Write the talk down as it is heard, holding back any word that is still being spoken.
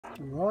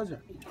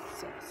Roger.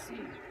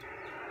 Sexy.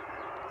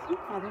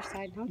 Other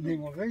side, huh?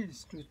 Din mo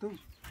guys, ito.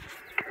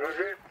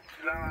 Roger,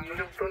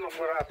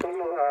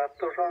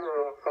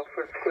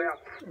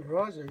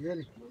 Roger, get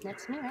it.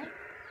 That's me, right?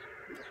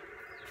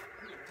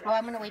 Oh,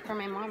 I'm gonna wait for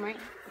my mom, right?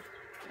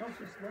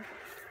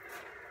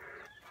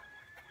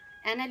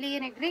 Annalie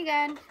and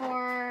Agrigan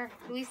for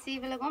Luisi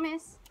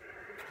Villagomez.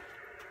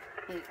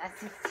 Hey,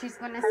 she's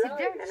gonna sit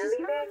there. She's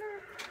not there.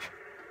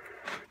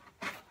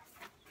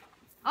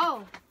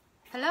 Oh,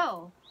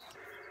 hello.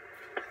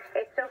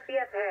 It's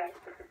Sophia Perez.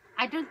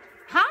 I don't.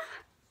 Huh?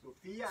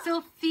 Sophia.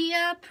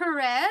 Sophia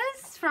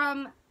Perez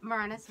from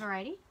Marianas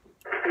Variety.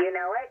 You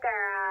know it,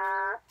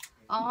 girl.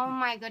 Oh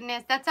my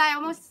goodness. That's I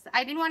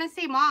didn't want to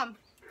say mom.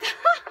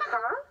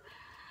 Huh?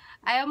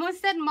 I almost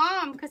said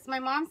mom because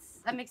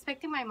I'm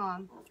expecting my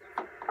mom.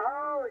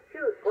 Oh,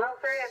 shoot. Well,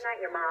 sorry, I'm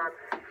not your mom.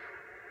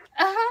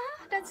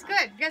 That's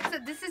good.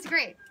 This is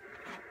great.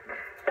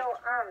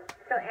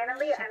 So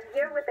Annalie, I'm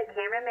here with the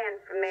cameraman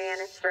from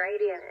Marianas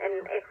Variety,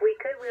 and if we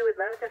could, we would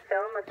love to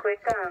film a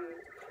quick,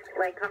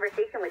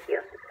 conversation with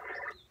you.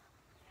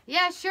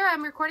 Yeah, sure.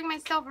 I'm recording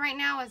myself right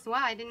now as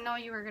well. I didn't know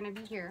you were going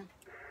to be here.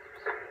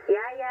 Yeah.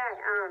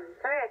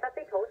 Sorry, I thought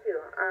they told you.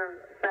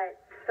 But,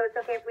 so it's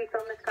okay if we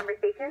film this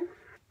conversation?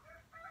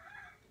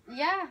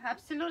 Yeah,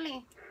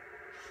 absolutely.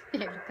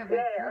 Yeah,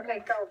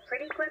 okay, so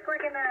pretty quick we're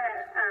gonna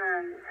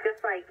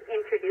just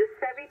introduce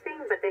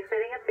everything, but they're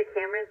setting up the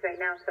cameras right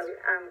now, so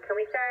can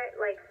we start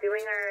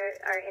doing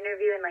our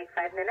interview in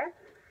 5 minutes?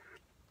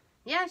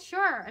 Yeah,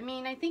 sure. I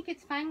mean, I think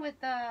it's fine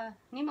with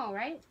Nemo,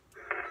 right?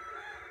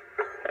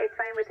 It's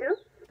fine with who?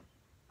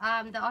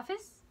 The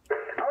office?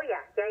 Oh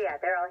yeah,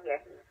 they're all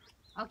here.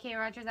 Okay,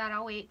 roger that.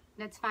 I'll wait.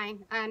 That's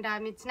fine. And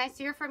it's nice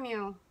to hear from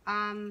you.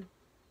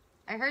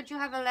 I heard you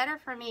have a letter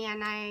for me,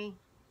 and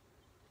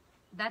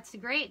that's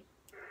great.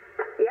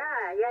 Yeah.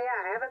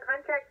 I have a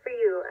contract for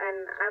you.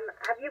 And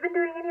have you been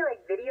doing any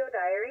video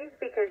diaries?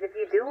 Because if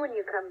you do, when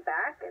you come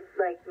back,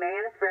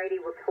 Marianas Variety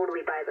will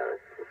totally buy those.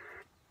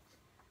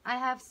 I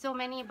have so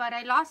many, but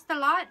I lost a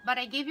lot. But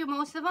I gave you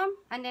most of them,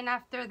 and then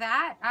after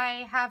that,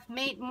 I have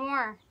made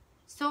more.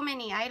 So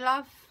many. I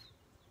love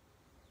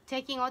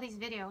taking all these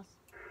videos.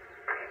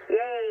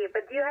 Yay!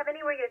 But do you have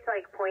any where it's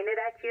pointed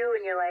at you,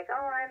 and you're like,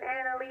 oh, I'm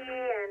Annalie,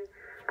 and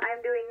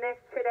I'm doing this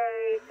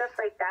today, stuff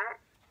like that?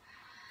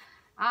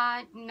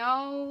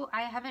 No,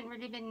 I haven't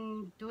really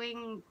been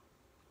doing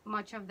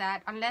much of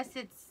that unless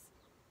it's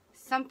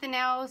something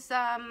else,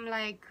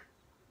 like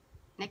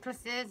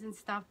necklaces and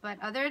stuff. But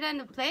other than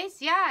the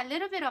place, yeah, a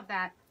little bit of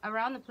that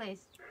around the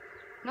place.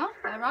 No,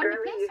 around the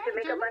place. You should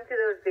make a bunch of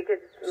those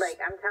because,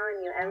 I'm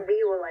telling you, MV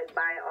will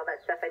buy all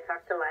that stuff. I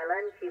talked to Lila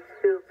and she's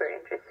super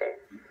interested.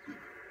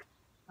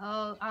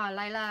 Oh,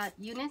 Lila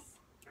Eunice?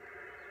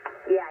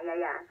 Yeah.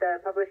 The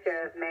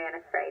publisher of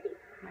Marianas Variety.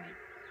 Right.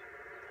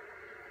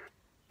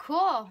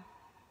 Cool.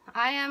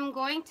 I am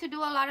going to do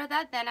a lot of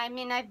that then. I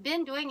mean, I've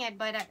been doing it,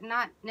 but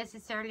not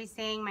necessarily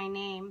saying my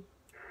name.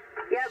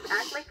 Yeah,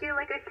 act like you're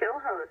a show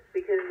host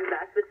because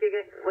that's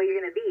what you're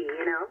gonna be,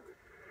 you know?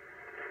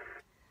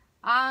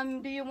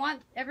 Do you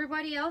want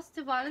everybody else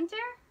to volunteer?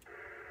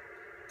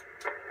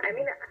 I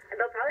mean,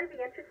 they'll probably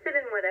be interested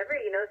in whatever,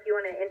 if you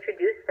want to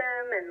introduce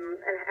them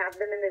and have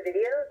them in the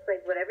videos,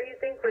 whatever you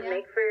think would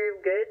make for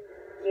good,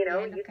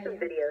 YouTube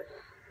videos.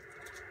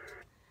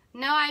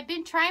 No, I've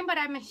been trying, but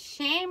I'm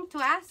ashamed to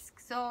ask.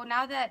 So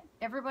now that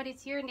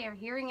everybody's here and they're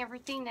hearing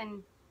everything,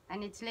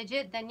 and it's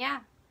legit, then yeah,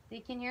 they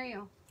can hear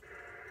you.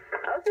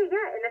 Okay,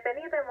 yeah, and if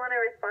any of them want to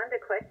respond to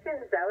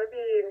questions, that would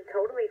be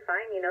totally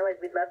fine,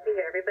 we'd love to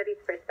hear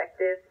everybody's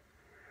perspective.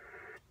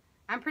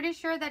 I'm pretty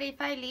sure that if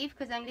I leave,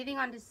 because I'm leaving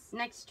on this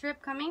next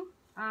trip coming,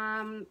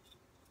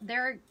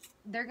 they're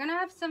gonna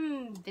have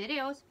some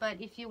videos, but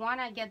if you want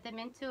to get them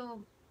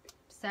into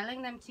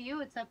selling them to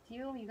you, it's up to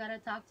you. You gotta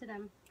talk to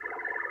them.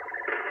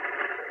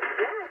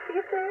 Yeah, see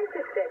if they're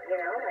interested,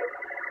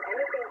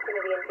 anything's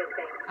gonna be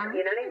interesting.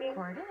 You know what I mean?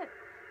 Record it.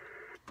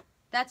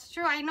 That's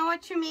true. I know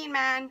what you mean,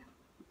 man.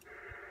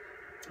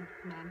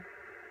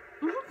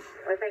 What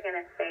was I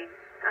gonna say?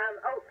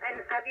 And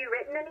have you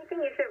written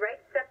anything? You should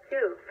write stuff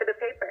too for the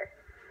paper.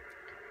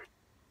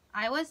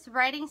 I was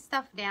writing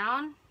stuff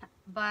down,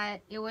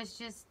 but it was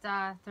just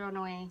thrown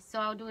away. So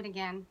I'll do it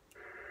again.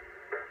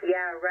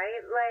 Yeah,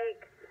 right?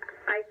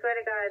 I swear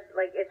to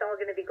God, it's all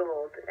gonna be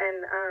gold.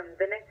 And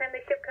the next time the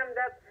ship comes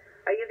up,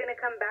 are you gonna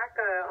come back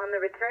on the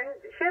return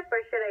ship,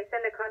 or should I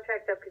send a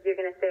contract up because you're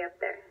gonna stay up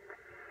there?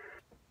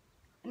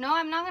 No,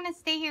 I'm not gonna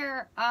stay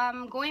here.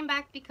 I'm going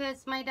back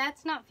because my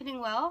dad's not feeling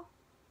well.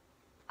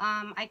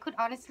 I could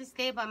honestly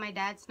stay, but my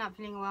dad's not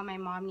feeling well. My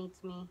mom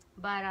needs me.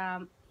 But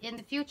in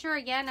the future,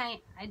 again,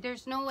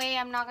 there's no way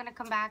I'm not gonna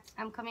come back.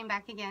 I'm coming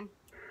back again.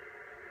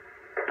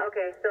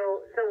 Okay,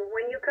 so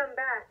when you come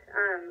back,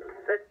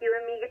 let's you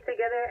and me get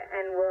together,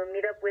 and we'll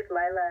meet up with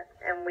Lila,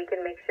 and we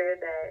can make sure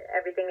that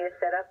everything is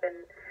set up,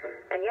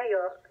 and yeah,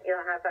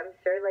 you'll have, I'm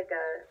sure,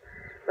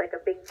 a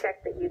big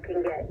check that you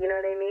can get. You know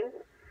what I mean?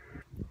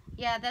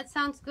 Yeah, that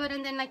sounds good.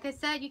 And then, like I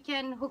said, you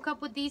can hook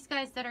up with these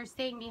guys that are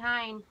staying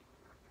behind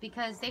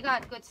because they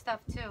got good stuff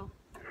too.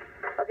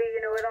 Okay, Okay,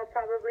 you know what I'll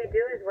probably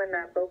do is when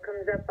that boat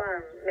comes up,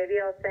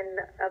 maybe I'll send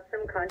up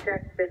some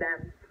contracts for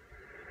them.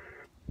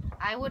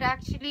 I would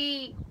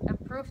actually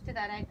approve to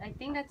that. I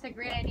think that's a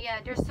great idea.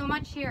 There's so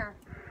much here.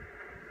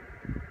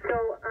 So,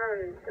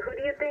 who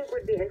do you think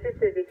would be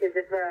interested? Because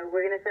if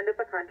we're gonna send up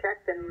a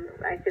contract, then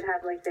I should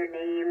have like their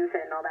names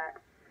and all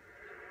that.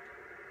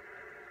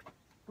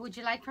 Would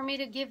you like for me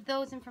to give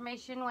those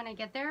information when I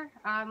get there?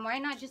 Why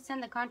not just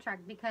send the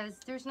contract? Because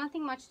there's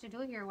nothing much to do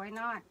here. Why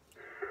not?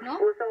 No?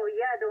 Well, so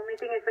yeah, the only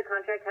thing is the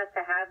contract has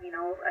to have, you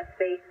know, a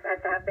space, has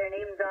to have their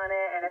names on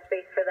it and a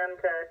space for them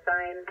to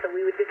sign. So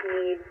we would just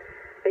need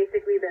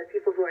basically the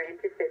people who are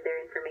interested, their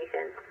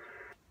information.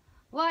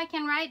 Well, I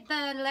can write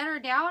the letter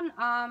down,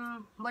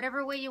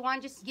 whatever way you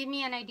want. Just give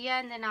me an idea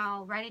and then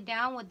I'll write it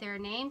down with their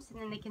names and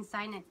then they can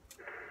sign it.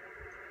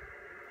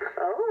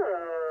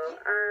 Oh,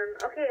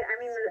 okay. I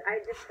mean, I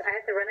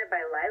have to run it by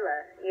Lila.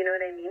 You know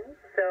what I mean?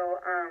 So,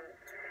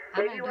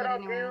 maybe what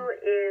I'll do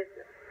is,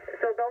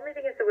 so the only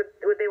thing is, so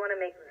would they want to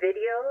make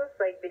videos,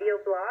 like video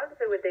blogs,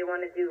 or would they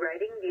want to do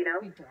writing? Do you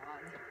know?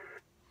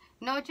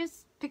 No,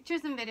 just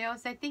pictures and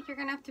videos. I think you're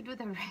going to have to do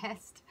the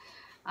rest.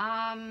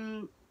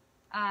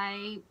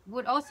 I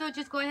would also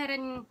just go ahead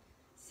and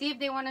see if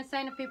they want to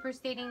sign a paper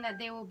stating that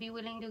they will be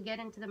willing to get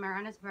into the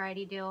Marianas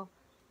Variety deal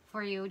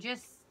for you,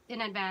 just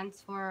in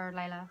advance for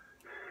Lila.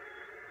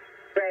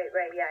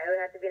 Right, yeah, it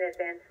would have to be in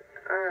advance.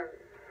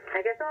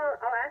 I guess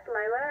I'll ask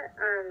Lila,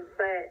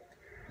 but,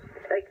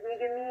 like, can you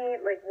give me,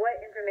 like, what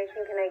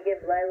information can I give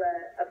Lila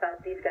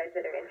about these guys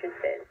that are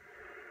interested?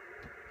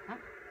 Huh?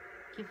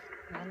 Give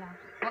Lila.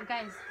 What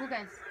guys? Who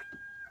guys?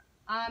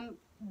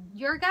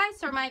 Your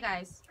guys or my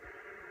guys?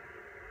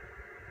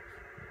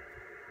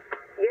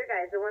 Your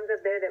guys, the ones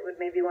up there that would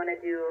maybe want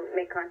to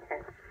make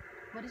content.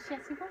 What is she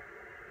asking for?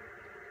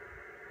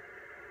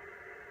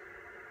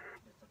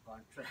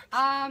 Contract.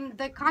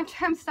 The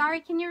contract, I'm sorry,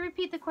 can you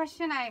repeat the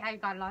question? I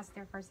got lost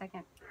there for a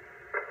second.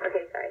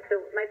 Okay, sorry. So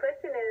my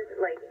question is,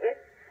 like,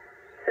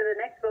 so the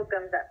next boat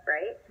comes up,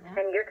 right? Yeah.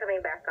 And you're coming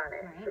back on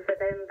it. Right.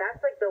 But then that's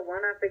like the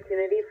one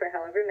opportunity for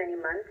however many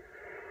months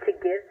to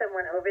give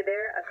someone over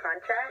there a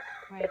contract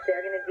Right. if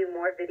they're going to do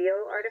more video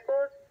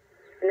articles,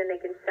 and then they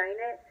can sign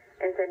it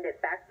and send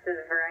it back to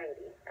the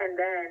Variety. And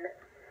then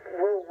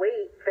we'll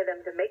wait for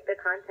them to make the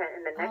content,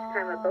 and the next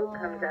time a boat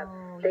comes up,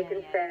 they can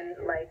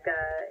send like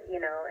you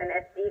know, an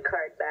SD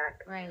card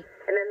back. Right.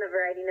 And then the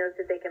Variety knows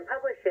that they can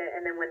publish it,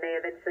 and then when they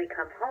eventually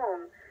come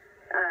home,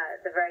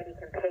 the Variety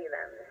can pay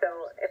them. So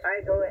if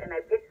I go and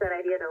I pitch that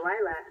idea to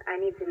Lila, I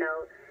need to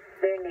know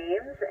their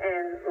names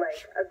and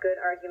like a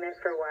good argument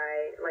for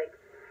why like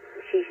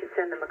she should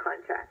send them a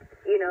contract.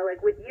 You know,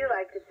 like with you,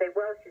 I could say,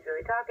 well, she's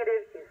really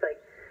talkative. She's like,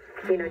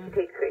 you know, she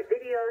takes great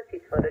videos.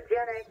 She's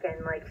photogenic,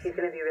 and like she's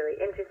going to be really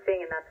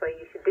interesting, and that's why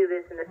you should do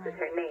this, and this is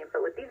her name.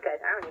 But with these guys,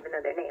 I don't even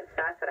know their names.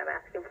 So that's what I'm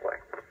asking for.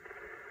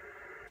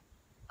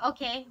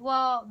 Okay,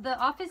 well, the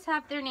office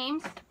have their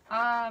names,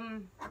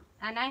 and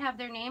I have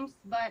their names,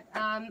 but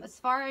as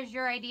far as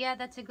your idea,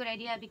 that's a good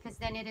idea, because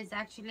then it is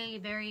actually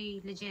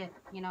very legit,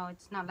 you know,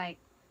 it's not like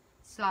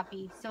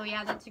sloppy. So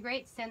yeah, that's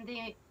great. Send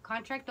the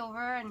contract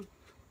over, and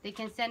they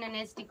can send an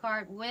SD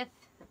card with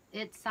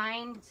it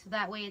signed, so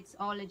that way it's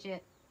all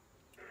legit.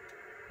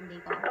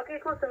 Legal. Okay,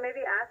 cool. So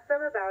maybe ask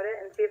them about it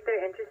and see if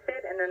they're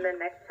interested, and then the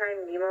next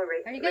time Nemo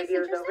Are you guys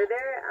radio's interested? over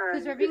there,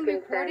 Because we're being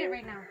recorded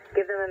right now.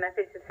 give them a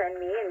message to send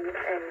me, and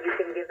you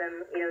can give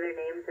them, you know, their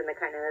names and the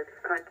kind of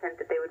content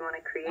that they would want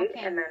to create,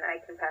 Okay. and then I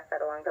can pass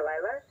that along to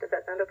Lila. Does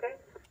that sound okay?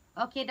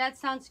 Okay, that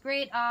sounds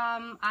great.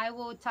 I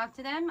will talk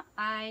to them.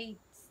 I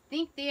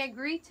think they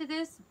agree to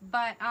this,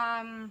 but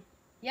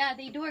yeah,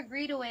 they do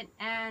agree to it,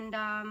 and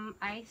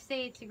I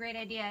say it's a great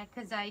idea,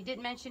 because I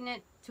did mention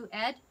it to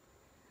Ed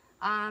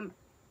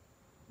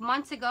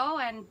months ago,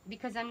 and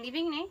because I'm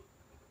leaving,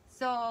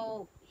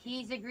 so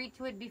he's agreed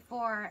to it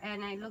before,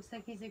 and it looks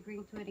like he's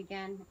agreeing to it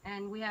again.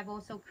 And we have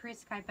also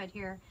Chris Kaipat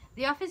here.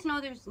 The office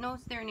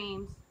knows their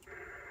names.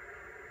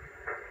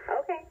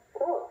 Okay,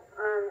 cool.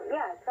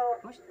 Yeah, so,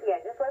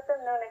 yeah, just let them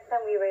know next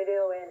time we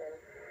radio in, and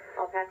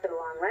I'll pass it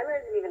along.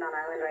 Lila isn't even on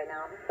island right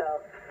now, so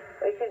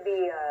it should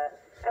be,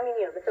 I mean,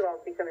 you know, this will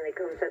all be something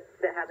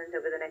that happens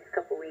over the next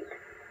couple weeks.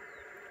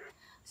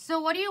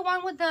 So what do you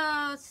want with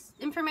the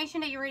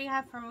information that you already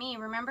have from me?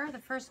 Remember the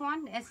first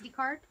one, the SD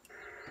card?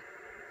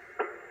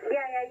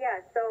 Yeah.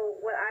 So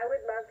what I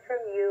would love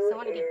from you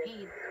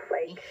is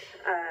like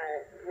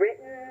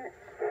written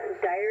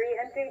diary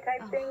entry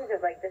type things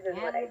of like, this is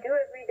what I do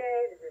every day,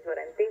 this is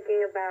what I'm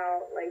thinking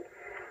about, like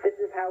this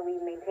is how we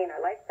maintain our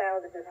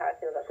lifestyle, this is how I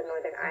feel about the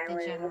Northern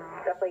Islands,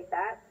 stuff like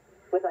that,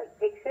 with like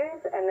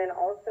pictures. And then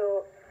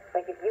also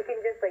like if you can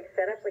just like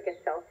set up like a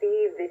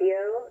selfie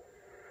video,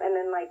 and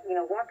then like, you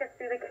know, walk us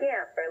through the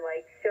camp, or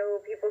like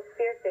show people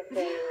spearfishing,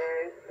 or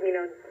you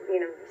know,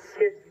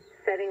 just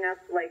setting up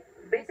like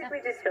basically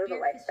just show the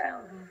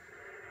lifestyle.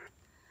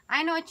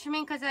 I know what you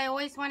mean, because I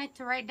always wanted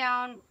to write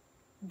down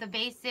the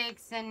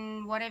basics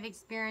and what I've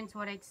experienced,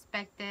 what I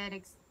expected,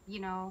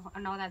 you know,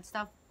 and all that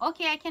stuff.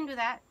 Okay, I can do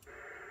that.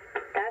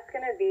 That's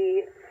gonna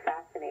be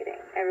fascinating.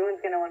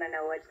 everyone's going to want to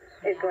know what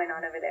is going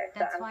on over there. So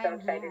That's I'm why so I'm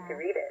excited to here.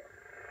 read it.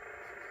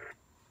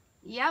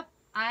 Yep,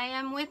 I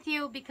am with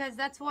you because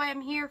that's why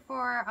I'm here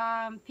for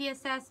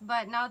PSS.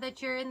 But now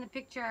that you're in the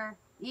picture,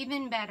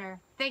 even better.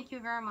 Thank you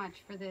very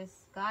much for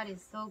this. God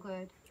is so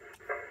good.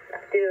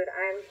 Dude,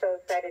 I'm so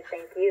excited.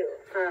 Thank you.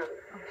 So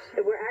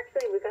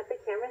we got the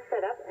camera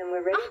set up and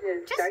we're ready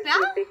to just start now?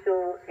 the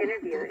official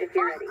interview if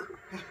you're ready.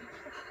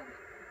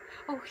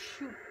 Oh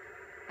shoot,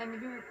 I'm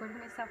even recording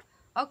myself.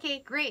 Okay,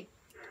 great.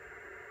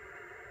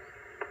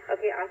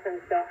 Okay, awesome.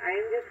 So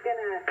I'm just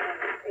gonna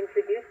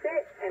introduce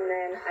it, and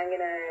then I'm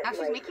gonna Now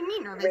she's making me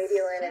nervous.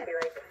 radio in and Shit. be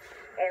like,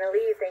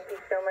 Annalie, thank you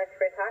so much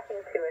for talking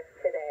to us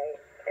today.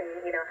 And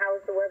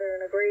how's the weather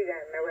in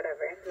Agrigan or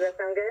whatever? Does that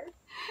sound good?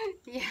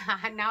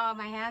 Yeah, now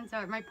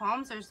my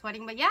palms are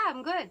sweating, but yeah,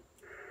 I'm good.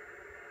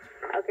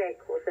 Okay,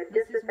 cool. So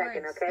This just a is where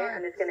second, it okay? I'm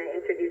starts. just gonna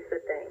introduce the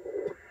thing.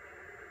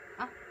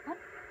 What?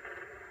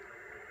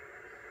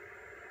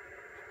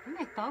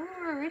 I thought we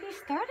were already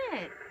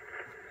started.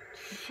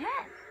 Shit.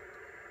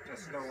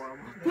 That's no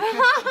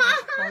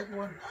warm-up. Part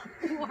one.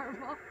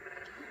 Warm up.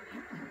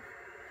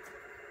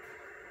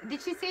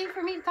 Did she say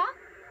for me to talk?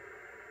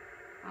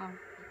 Oh.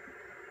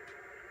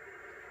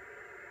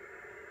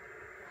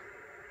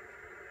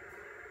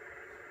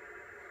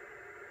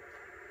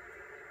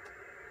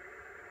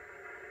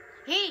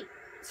 Hey,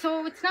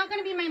 so it's not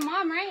gonna be my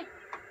mom, right?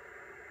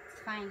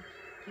 It's fine.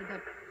 Okay,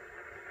 good.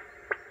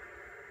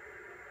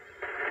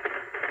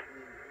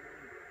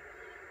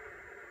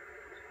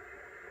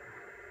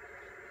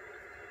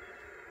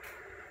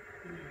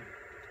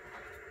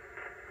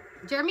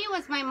 Jeremy,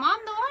 was my mom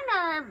the one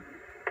or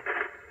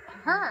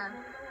her?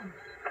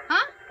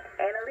 Huh?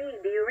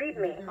 Annalie, do you read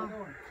me?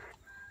 Oh.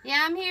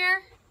 Yeah, I'm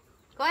here.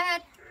 Go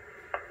ahead.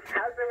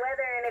 How's the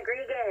weather in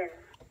Agrigan?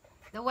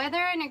 The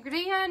weather in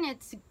Agrigan,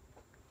 it's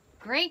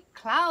great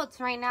clouds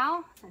right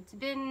now. It's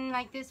been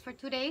like this for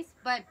 2 days,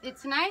 but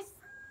it's nice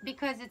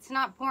because it's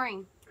not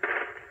pouring.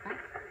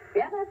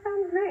 Yeah, that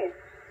sounds nice.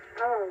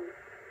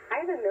 I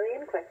have a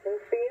million questions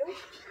for you,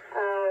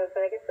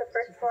 but I guess the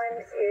first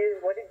one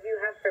is, what did you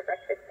have for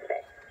breakfast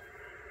today?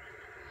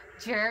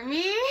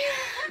 Jeremy,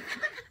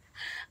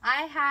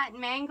 I had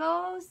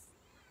mangoes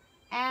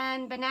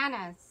and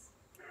bananas.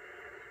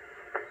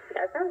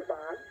 That sounds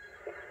bomb.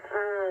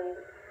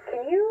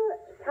 Can you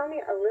tell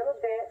me a little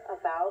bit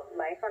about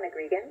life on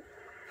Agrigan?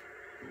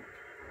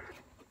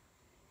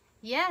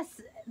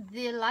 Yes,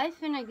 the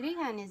life in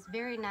Agrigan is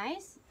very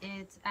nice.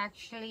 It's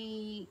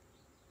actually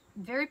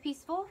very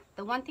peaceful.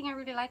 The one thing I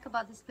really like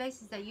about this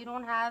place is that you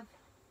don't have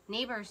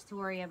neighbors to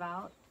worry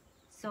about.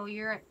 So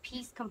you're at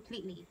peace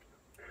completely.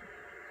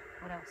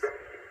 What else?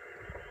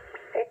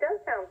 It does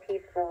sound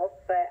peaceful,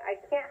 but I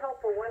can't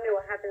help but wonder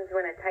what happens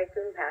when a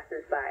typhoon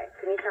passes by.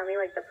 Can you tell me,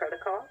 like, the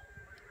protocol?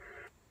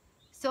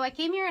 So I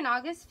came here in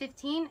August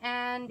 15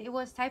 and it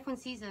was typhoon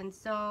season.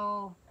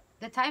 So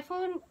the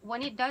typhoon,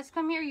 when it does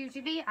come here,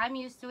 usually I'm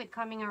used to it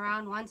coming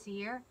around once a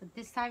year. But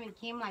this time it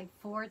came like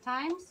 4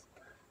 times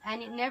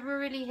and it never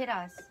really hit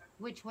us,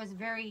 which was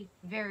very,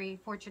 very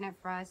fortunate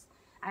for us.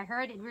 I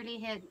heard it really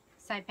hit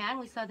Saipan.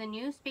 We saw the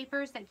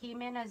newspapers that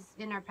came in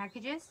in our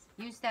packages,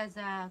 used as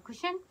a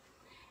cushion.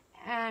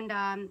 And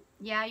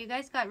yeah, you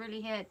guys got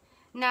really hit.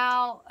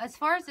 Now, as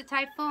far as the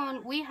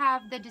typhoon, we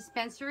have the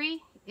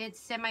dispensary. It's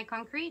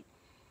semi-concrete.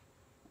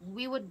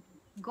 We would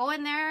go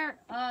in there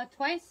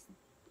twice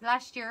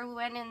last year. We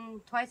went in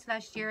twice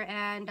last year,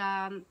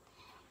 and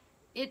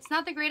it's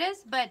not the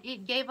greatest, but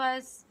it gave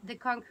us the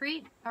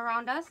concrete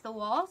around us, the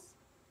walls.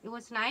 It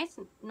was nice.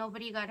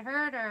 Nobody got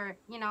hurt, or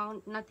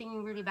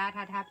nothing really bad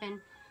had happened.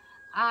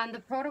 On the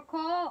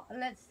protocol,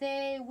 let's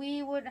say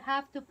we would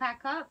have to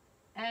pack up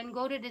and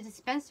go to the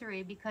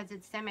dispensary because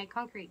it's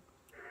semi-concrete.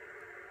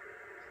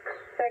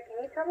 So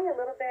can you tell me a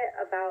little bit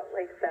about,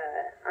 like,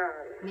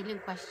 the Million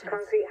questions.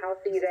 concrete house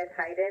that you guys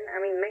hide in?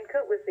 I mean,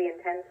 Menka was the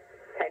intense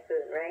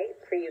typhoon, right,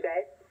 for you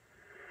guys?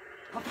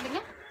 Okay.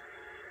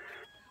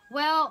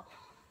 Well,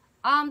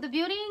 the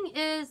building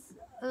is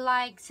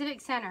like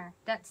Civic Center,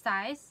 that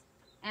size,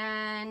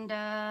 and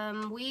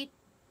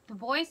the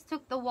boys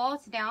took the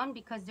walls down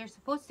because they're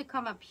supposed to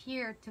come up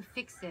here to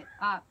fix it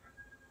up,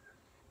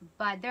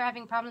 but they're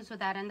having problems with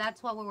that, and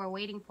that's what we were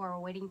waiting for. We're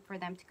waiting for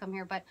them to come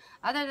here. But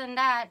other than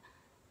that,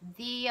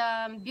 the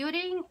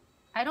building,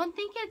 I don't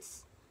think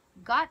it's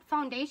got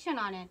foundation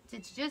on it.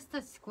 It's just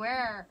a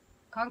square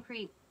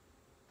concrete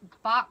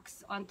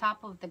box on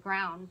top of the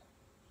ground,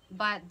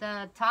 but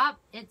the top,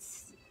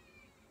 it's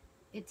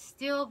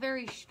still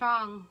very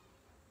strong.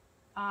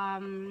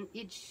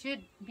 It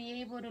should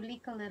be able to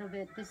leak a little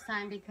bit this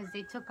time because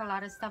they took a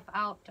lot of stuff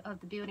out of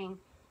the building.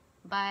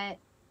 But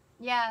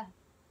yeah,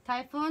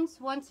 typhoons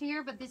once a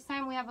year, but this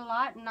time we have a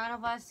lot. None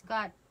of us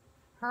got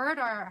hurt,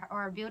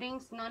 or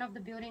buildings, none of the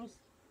buildings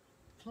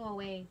flew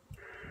away.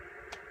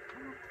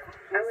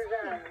 I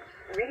was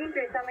reading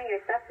through some of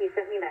your stuff. You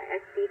sent me that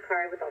SD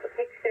card with all the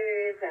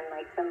pictures and,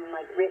 like, some,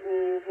 like,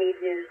 written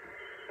pages.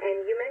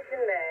 And you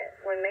mentioned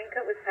that when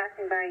Menka was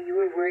passing by, you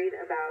were worried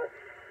about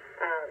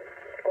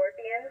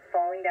scorpions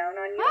falling down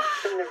on you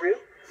from the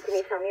roof. Can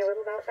you tell me a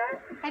little about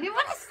that? I didn't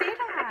want to say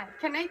that.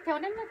 Can I tell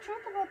them the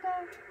truth about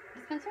the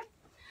dispensary?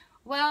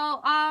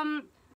 Well,